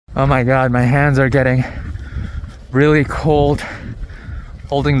Oh my god, my hands are getting really cold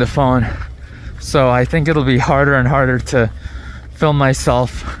holding the phone. So I think it'll be harder and harder to film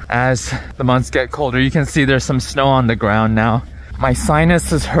myself as the months get colder. You can see there's some snow on the ground now. My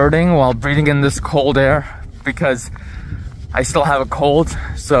sinus is hurting while breathing in this cold air because I still have a cold.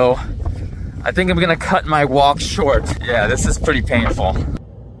 So I think I'm gonna cut my walk short. Yeah, this is pretty painful.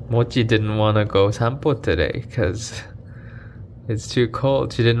 Mochi didn't want to go散歩 today because it's too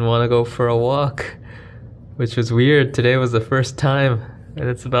cold. She didn't want to go for a walk, which was weird. Today was the first time and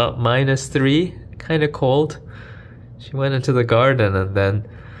it's about -3, kind of cold. She went into the garden and then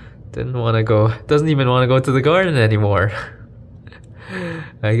doesn't even want to go to the garden anymore.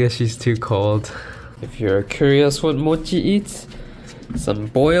 I guess she's too cold. If you're curious what Mochi eats, some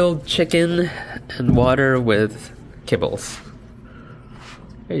boiled chicken and water with kibbles.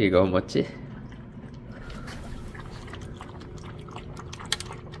 There you go, Mochi.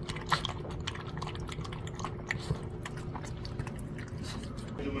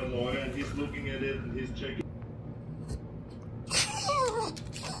 And he's looking at it and he's checking.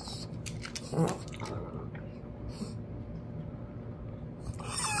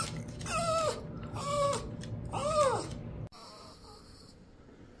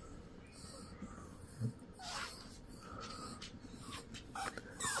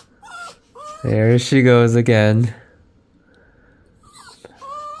 There she goes again.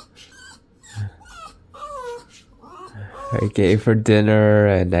 I gave her dinner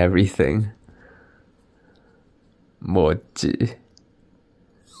and everything. Mochi.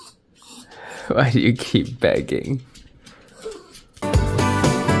 Why do you keep begging?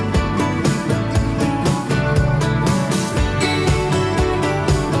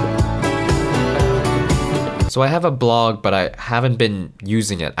 So I have a blog, but I haven't been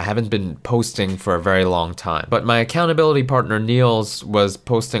using it. I haven't been posting for a very long time. But my accountability partner Niels was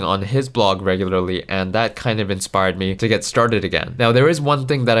posting on his blog regularly, and that kind of inspired me to get started again. Now there is one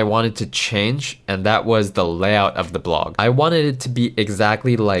thing that I wanted to change, and that was the layout of the blog. I wanted it to be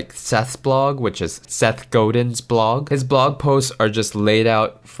exactly like Seth's blog, which is Seth Godin's blog. His blog posts are just laid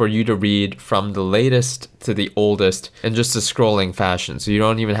out for you to read from the latest to the oldest in just a scrolling fashion. So you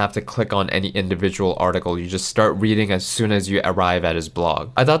don't even have to click on any individual article. You just start reading as soon as you arrive at his blog.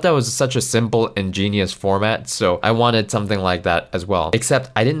 I thought that was such a simple, ingenious format, so I wanted something like that as well.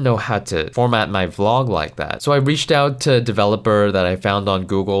 Except I didn't know how to format my vlog like that. So I reached out to a developer that I found on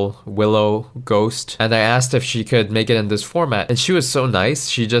Google, Willow Ghost, and I asked if she could make it in this format. And she was so nice.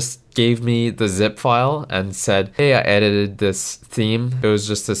 She just gave me the zip file and said, hey, I edited this theme. It was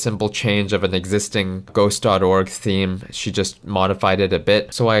just a simple change of an existing ghost.org theme. She just modified it a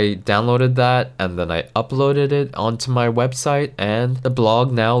bit. So I downloaded that and then I uploaded it onto my website, and the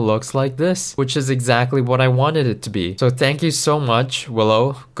blog now looks like this, which is exactly what I wanted it to be. So thank you so much,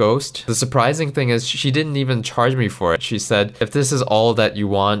 Willow Ghost. The surprising thing is she didn't even charge me for it. She said, if this is all that you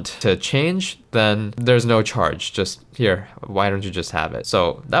want to change, then there's no charge. Just here, why don't you just have it?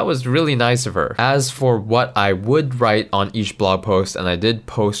 So that was really nice of her. As for what I would write on each blog post, and I did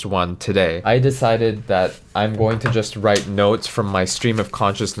post one today, I decided that I'm going to just write notes from my stream of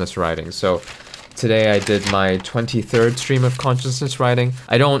consciousness writing. So today I did my 23rd stream of consciousness writing.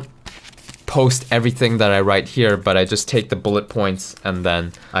 I don't post everything that I write here, but I just take the bullet points and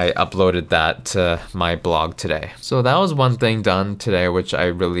then I uploaded that to my blog today. So that was one thing done today, which I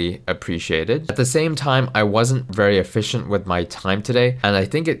really appreciated. At the same time, I wasn't very efficient with my time today, and I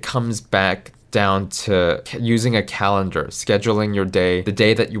think it comes back down to using a calendar, scheduling your day, the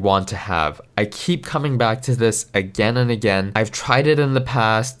day that you want to have. I keep coming back to this again and again. I've tried it in the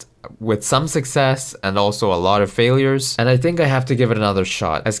past with some success and also a lot of failures, and I think I have to give it another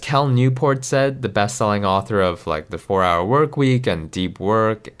shot. As Cal Newport said, the best-selling author of like the 4-Hour Workweek and Deep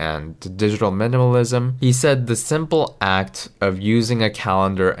Work and Digital Minimalism, he said the simple act of using a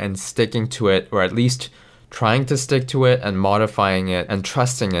calendar and sticking to it, or at least trying to stick to it and modifying it and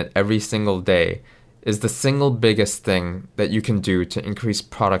trusting it every single day, is the single biggest thing that you can do to increase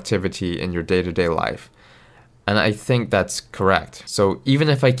productivity in your day-to-day life. And I think that's correct. So even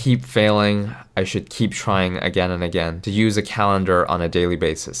if I keep failing, I should keep trying again and again to use a calendar on a daily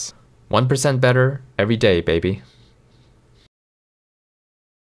basis. 1% better every day, baby.